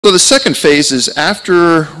So the second phase is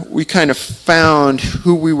after we kind of found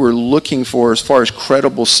who we were looking for as far as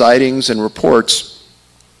credible sightings and reports.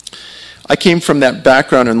 I came from that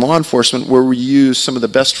background in law enforcement where we use some of the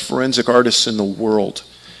best forensic artists in the world.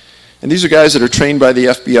 And these are guys that are trained by the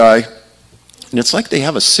FBI, and it's like they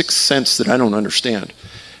have a sixth sense that I don't understand.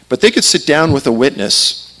 But they could sit down with a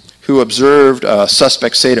witness who observed a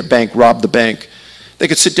suspect, say at a bank, rob the bank. They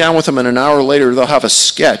could sit down with them, and an hour later they'll have a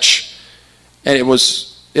sketch. And it was,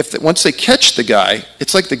 once they catch the guy,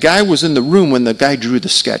 it's like the guy was in the room when the guy drew the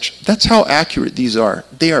sketch. That's how accurate these are.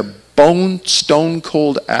 They are stone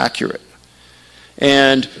cold accurate.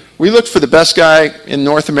 And we looked for the best guy in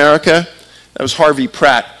North America. That was Harvey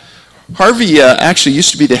Pratt. Harvey actually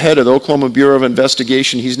used to be the head of the Oklahoma Bureau of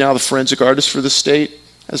Investigation. He's now the forensic artist for the state.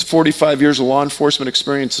 Has 45 years of law enforcement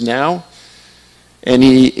experience now. And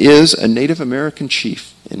he is a Native American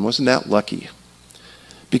chief. And wasn't that lucky?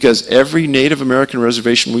 Because every Native American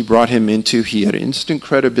reservation we brought him into, he had instant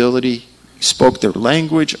credibility, spoke their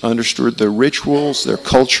language, understood their rituals, their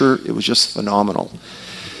culture. It was just phenomenal.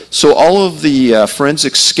 So all of the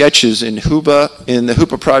forensic sketches in the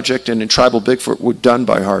Hoopa Project and in Tribal Bigfoot were done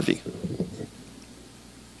by Harvey.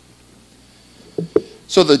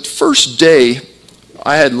 So the first day,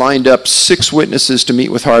 I had lined up 6 witnesses to meet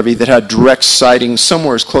with Harvey that had direct sightings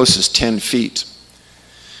somewhere as close as 10 feet.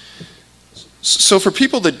 So for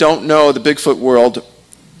people that don't know the Bigfoot world,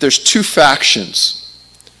 there's 2 factions.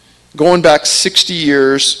 Going back 60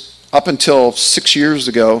 years, up until 6 years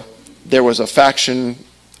ago, there was a faction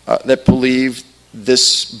that believed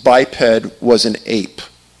this biped was an ape.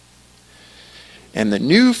 And the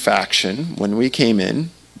new faction, when we came in,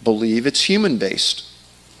 believe it's human-based.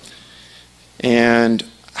 And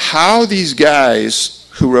how these guys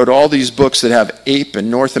who wrote all these books that have ape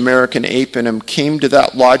and North American ape in them came to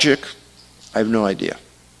that logic, I have no idea.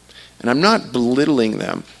 And I'm not belittling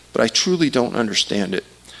them, but I truly don't understand it.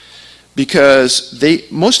 Because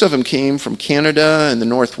most of them came from Canada and the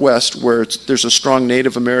Northwest, where there's a strong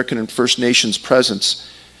Native American and First Nations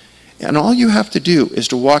presence. And all you have to do is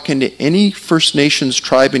to walk into any First Nations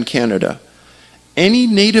tribe in Canada, any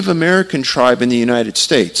Native American tribe in the United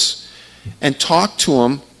States, and talk to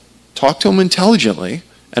them intelligently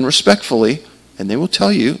and respectfully, and they will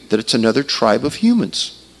tell you that it's another tribe of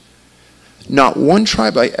humans. Not one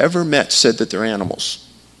tribe I ever met said that they're animals.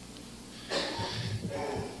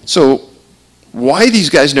 So why these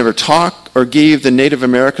guys never talk or gave the Native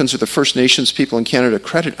Americans or the First Nations people in Canada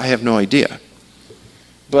credit, I have no idea.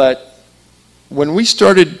 But when we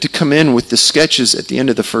started to come in with the sketches at the end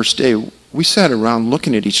of the first day, we sat around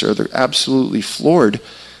looking at each other absolutely floored,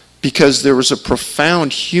 because there was a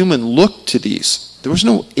profound human look to these. There was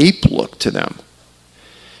no ape look to them.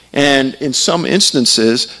 And in some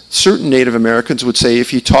instances, certain Native Americans would say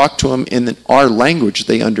if you talk to them in our language,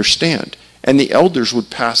 they understand. And the elders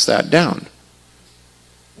would pass that down.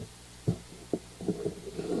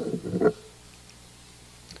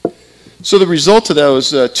 So the result of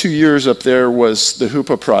those 2 years up there was the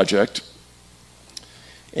Hoopa Project.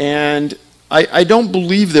 And I don't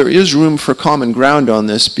believe there is room for common ground on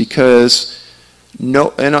this, because,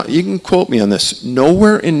 you can quote me on this,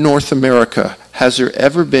 nowhere in North America has there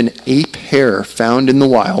ever been ape hair found in the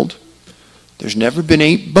wild. There's never been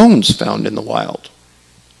ape bones found in the wild.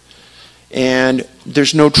 And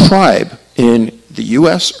there's no tribe in the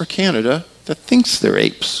US or Canada that thinks they're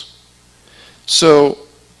apes. So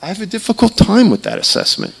I have a difficult time with that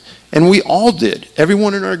assessment. And we all did,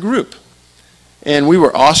 everyone in our group. And we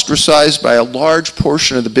were ostracized by a large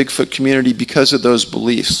portion of the Bigfoot community because of those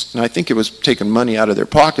beliefs. And I think it was taking money out of their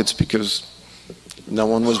pockets, because no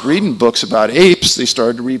one was reading books about apes. They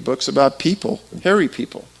started to read books about people, hairy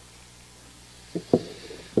people.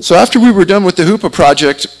 So after we were done with the Hoopa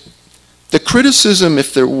Project, the criticism,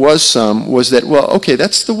 if there was some, was that, well, okay,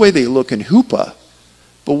 that's the way they look in Hoopa,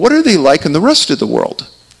 but what are they like in the rest of the world?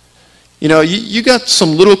 You know, you got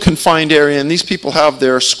some little confined area, and these people have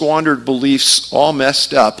their squandered beliefs all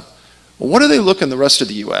messed up. Well, what do they look in the rest of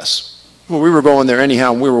the U.S.? Well, we were going there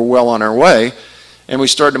anyhow, and we were well on our way. And we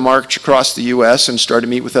started to march across the U.S. and started to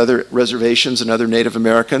meet with other reservations and other Native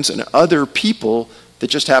Americans and other people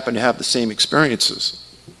that just happened to have the same experiences.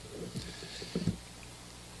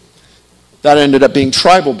 That ended up being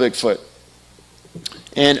Tribal Bigfoot.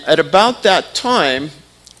 And at about that time,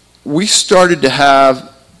 we started to have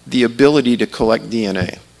the ability to collect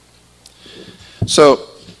DNA. So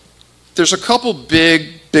there's a couple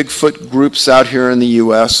big Bigfoot groups out here in the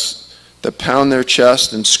US that pound their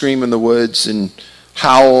chest and scream in the woods and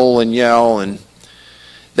howl and yell, and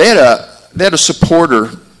they had a supporter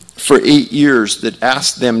for 8 years that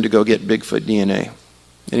asked them to go get Bigfoot DNA.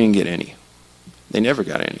 They didn't get any. They never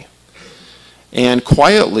got any. And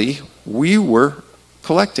quietly, we were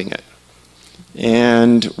collecting it.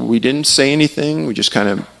 And we didn't say anything. We just kind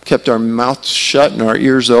of kept our mouths shut and our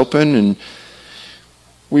ears open. And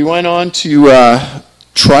we went on to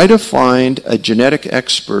try to find a genetic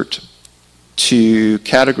expert to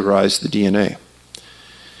categorize the DNA.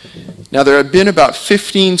 Now, there had been about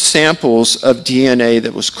 15 samples of DNA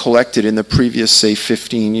that was collected in the previous, say,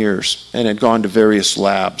 15 years and had gone to various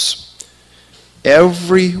labs.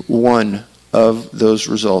 Every one of those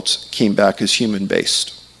results came back as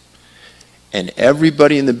human-based. And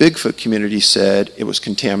everybody in the Bigfoot community said it was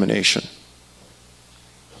contamination.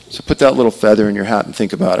 So put that little feather in your hat and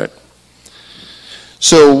think about it.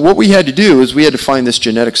 So what we had to do is we had to find this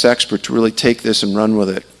genetics expert to really take this and run with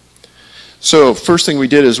it. So first thing we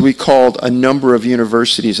did is we called a number of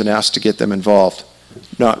universities and asked to get them involved.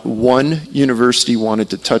 Not one university wanted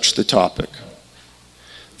to touch the topic.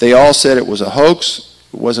 They all said it was a hoax,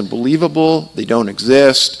 it wasn't believable, they don't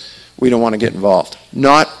exist, we don't want to get involved.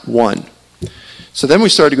 Not one. So then we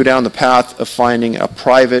started to go down the path of finding a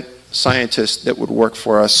private scientist that would work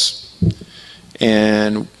for us.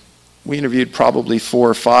 And we interviewed probably 4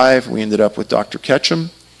 or 5. We ended up with Dr. Ketchum.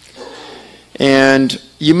 And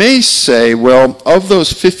you may say, well, of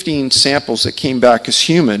those 15 samples that came back as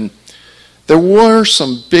human, there were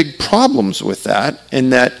some big problems with that, in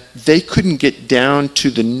that they couldn't get down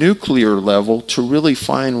to the nuclear level to really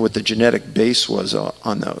find what the genetic base was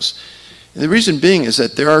on those. And the reason being is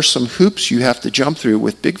that there are some hoops you have to jump through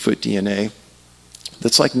with Bigfoot DNA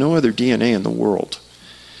that's like no other DNA in the world.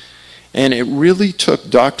 And it really took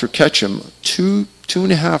Dr. Ketchum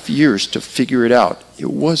 2.5 years to figure it out.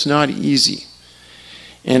 It was not easy.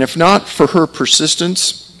 And if not for her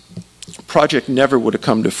persistence, the project never would have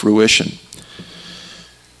come to fruition.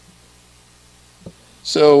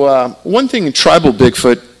 So one thing in tribal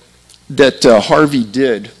Bigfoot that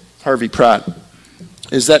Harvey Pratt,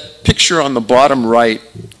 is that picture on the bottom right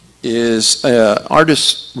is an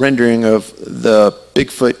artist's rendering of the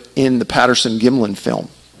Bigfoot in the Patterson-Gimlin film.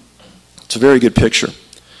 It's a very good picture.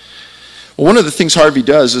 Well, one of the things Harvey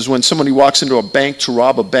does is when somebody walks into a bank to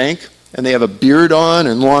rob a bank and they have a beard on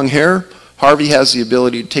and long hair, Harvey has the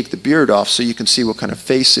ability to take the beard off so you can see what kind of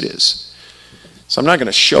face it is. So I'm not going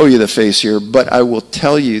to show you the face here, but I will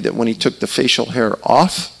tell you that when he took the facial hair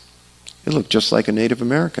off, it looked just like a Native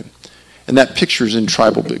American. And that picture is in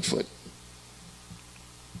tribal Bigfoot.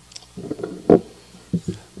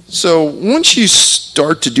 So once you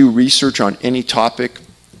start to do research on any topic,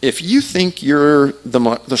 if you think you're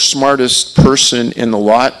the smartest person in the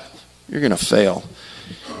lot, you're going to fail.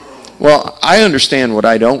 Well, I understand what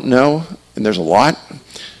I don't know, and there's a lot.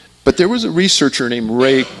 But there was a researcher named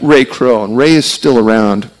Ray Crow, and Ray is still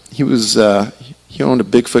around. He owned a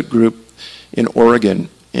Bigfoot group in Oregon.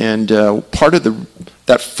 And part of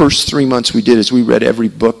that first 3 months we did is we read every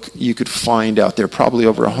book you could find out there, probably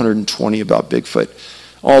over 120 about Bigfoot.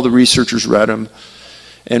 All the researchers read them.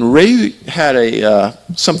 And Ray had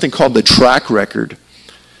something called the Track Record.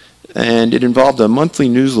 And it involved a monthly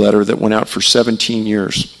newsletter that went out for 17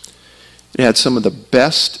 years. It had some of the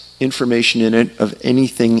best information in it of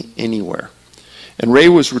anything anywhere. And Ray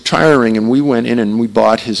was retiring, and we went in and we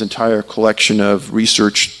bought his entire collection of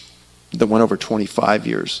research that went over 25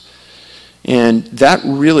 years. And that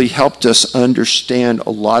really helped us understand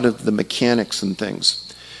a lot of the mechanics and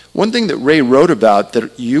things. One thing that Ray wrote about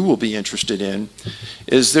that you will be interested in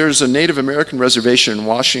is there's a Native American reservation in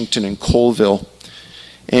Washington in Colville,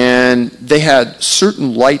 and they had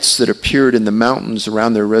certain lights that appeared in the mountains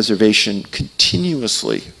around their reservation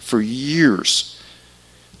continuously for years.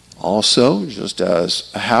 Also, just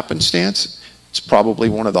as a happenstance, it's probably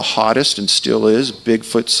one of the hottest, and still is,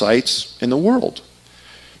 Bigfoot sites in the world.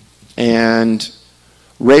 And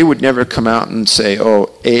Ray would never come out and say,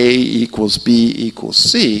 oh, A equals B equals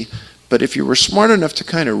C. But if you were smart enough to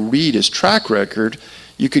kind of read his track record,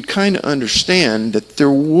 you could kind of understand that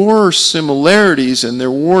there were similarities and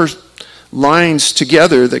there were lines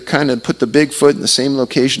together that kind of put the Bigfoot in the same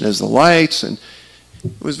location as the lights. And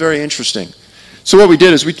it was very interesting. So what we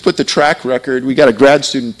did is we put the track record, we got a grad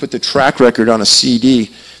student put the track record on a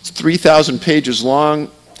CD. It's 3,000 pages long,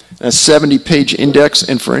 and a 70-page index,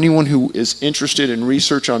 and for anyone who is interested in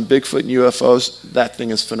research on Bigfoot and UFOs, that thing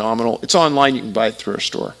is phenomenal. It's online, you can buy it through our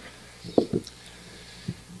store.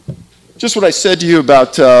 Just what I said to you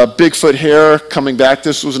about Bigfoot hair coming back.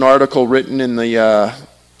 This was an article written in the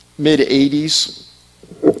mid-'80s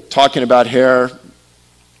talking about hair.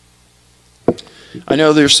 I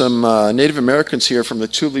know there's some Native Americans here from the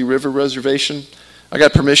Tule River Reservation. I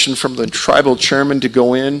got permission from the tribal chairman to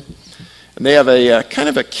go in. And they have a kind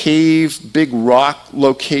of a cave, big rock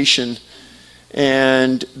location.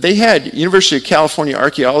 And they had University of California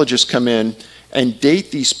archaeologists come in and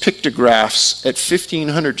date these pictographs at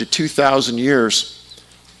 1,500 to 2,000 years.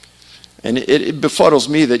 And it befuddles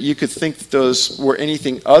me that you could think that those were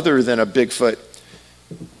anything other than a Bigfoot.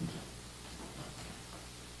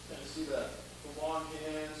 See the long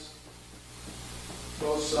hands,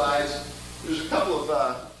 both sides. There's a couple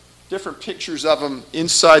of different pictures of them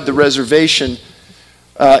inside the reservation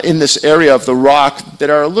in this area of the rock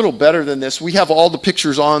that are a little better than this. We have all the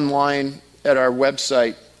pictures online at our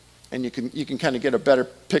website, and you can kind of get a better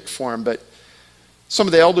pic for them. But some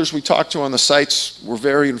of the elders we talked to on the sites were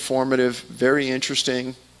very informative, very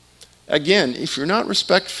interesting. Again, if you're not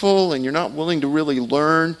respectful and you're not willing to really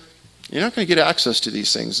learn, you're not going to get access to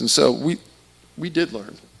these things. And so we did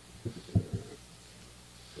learn.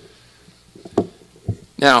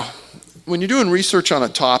 Now, when you're doing research on a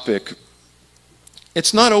topic,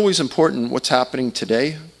 it's not always important what's happening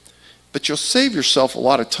today, but you'll save yourself a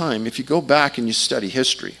lot of time if you go back and you study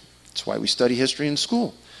history. That's why we study history in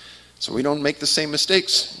school, so we don't make the same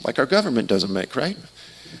mistakes like our government doesn't make, right?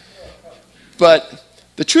 But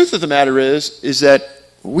the truth of the matter is that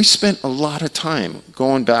we spent a lot of time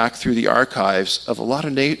going back through the archives of a lot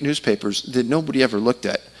of newspapers that nobody ever looked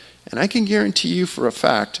at. And I can guarantee you for a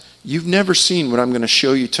fact, you've never seen what I'm going to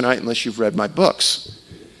show you tonight unless you've read my books.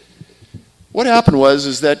 What happened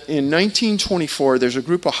is that in 1924, there's a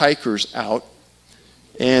group of hikers out,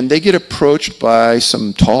 and they get approached by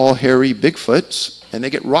some tall, hairy Bigfoots, and they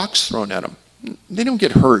get rocks thrown at them. They don't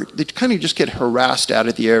get hurt. They kind of just get harassed out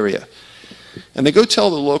of the area. And they go tell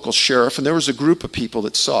the local sheriff, and there was a group of people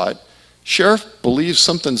that saw it. Sheriff believes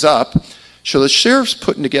something's up, so the sheriff's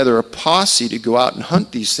putting together a posse to go out and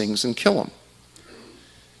hunt these things and kill them.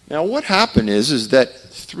 Now what happened is that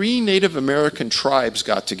 3 Native American tribes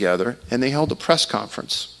got together and they held a press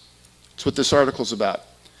conference. That's what this article's about.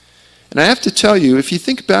 And I have to tell you, if you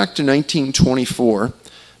think back to 1924,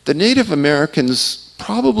 the Native Americans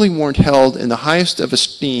probably weren't held in the highest of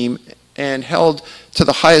esteem and held to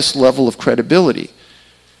the highest level of credibility.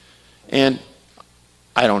 And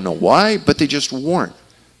I don't know why, but they just weren't.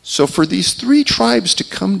 So for these 3 tribes to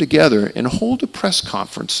come together and hold a press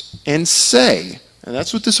conference and say, and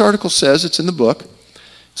that's what this article says, it's in the book, it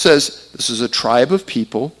says, this is a tribe of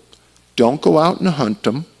people, don't go out and hunt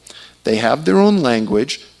them, they have their own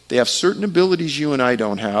language, they have certain abilities you and I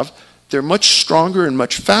don't have, they're much stronger and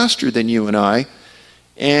much faster than you and I,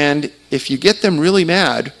 and if you get them really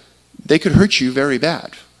mad, they could hurt you very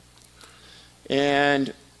bad.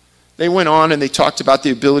 And they went on and they talked about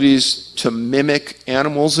the abilities to mimic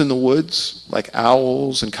animals in the woods, like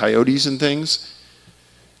owls and coyotes and things.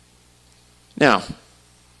 Now,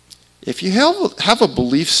 if you have a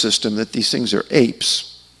belief system that these things are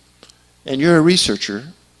apes, and you're a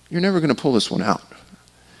researcher, you're never going to pull this one out.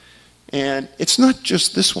 And it's not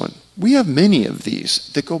just this one. We have many of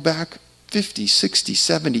these that go back 50, 60,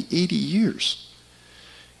 70, 80 years.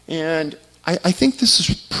 And I think this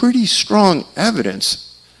is pretty strong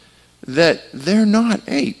evidence that they're not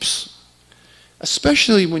apes,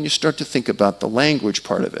 especially when you start to think about the language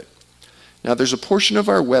part of it. Now, there's a portion of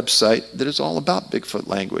our website that is all about Bigfoot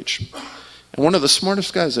language. And one of the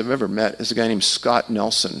smartest guys I've ever met is a guy named Scott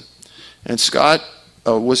Nelson. And Scott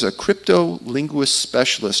was a crypto-linguist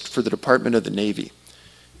specialist for the Department of the Navy.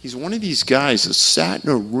 He's one of these guys that sat in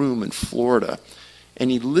a room in Florida, and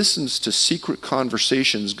he listens to secret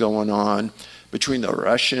conversations going on between the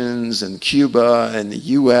Russians and Cuba and the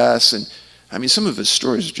US. And I mean, some of his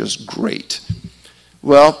stories are just great.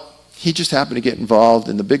 Well, he just happened to get involved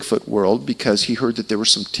in the Bigfoot world because he heard that there were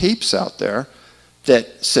some tapes out there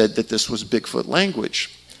that said that this was Bigfoot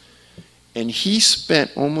language. And he spent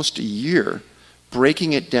almost a year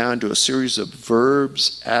breaking it down to a series of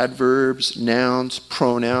verbs, adverbs, nouns,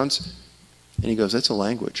 pronouns. And he goes, that's a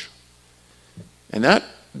language. And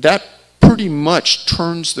that pretty much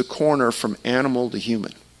turns the corner from animal to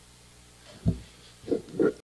human.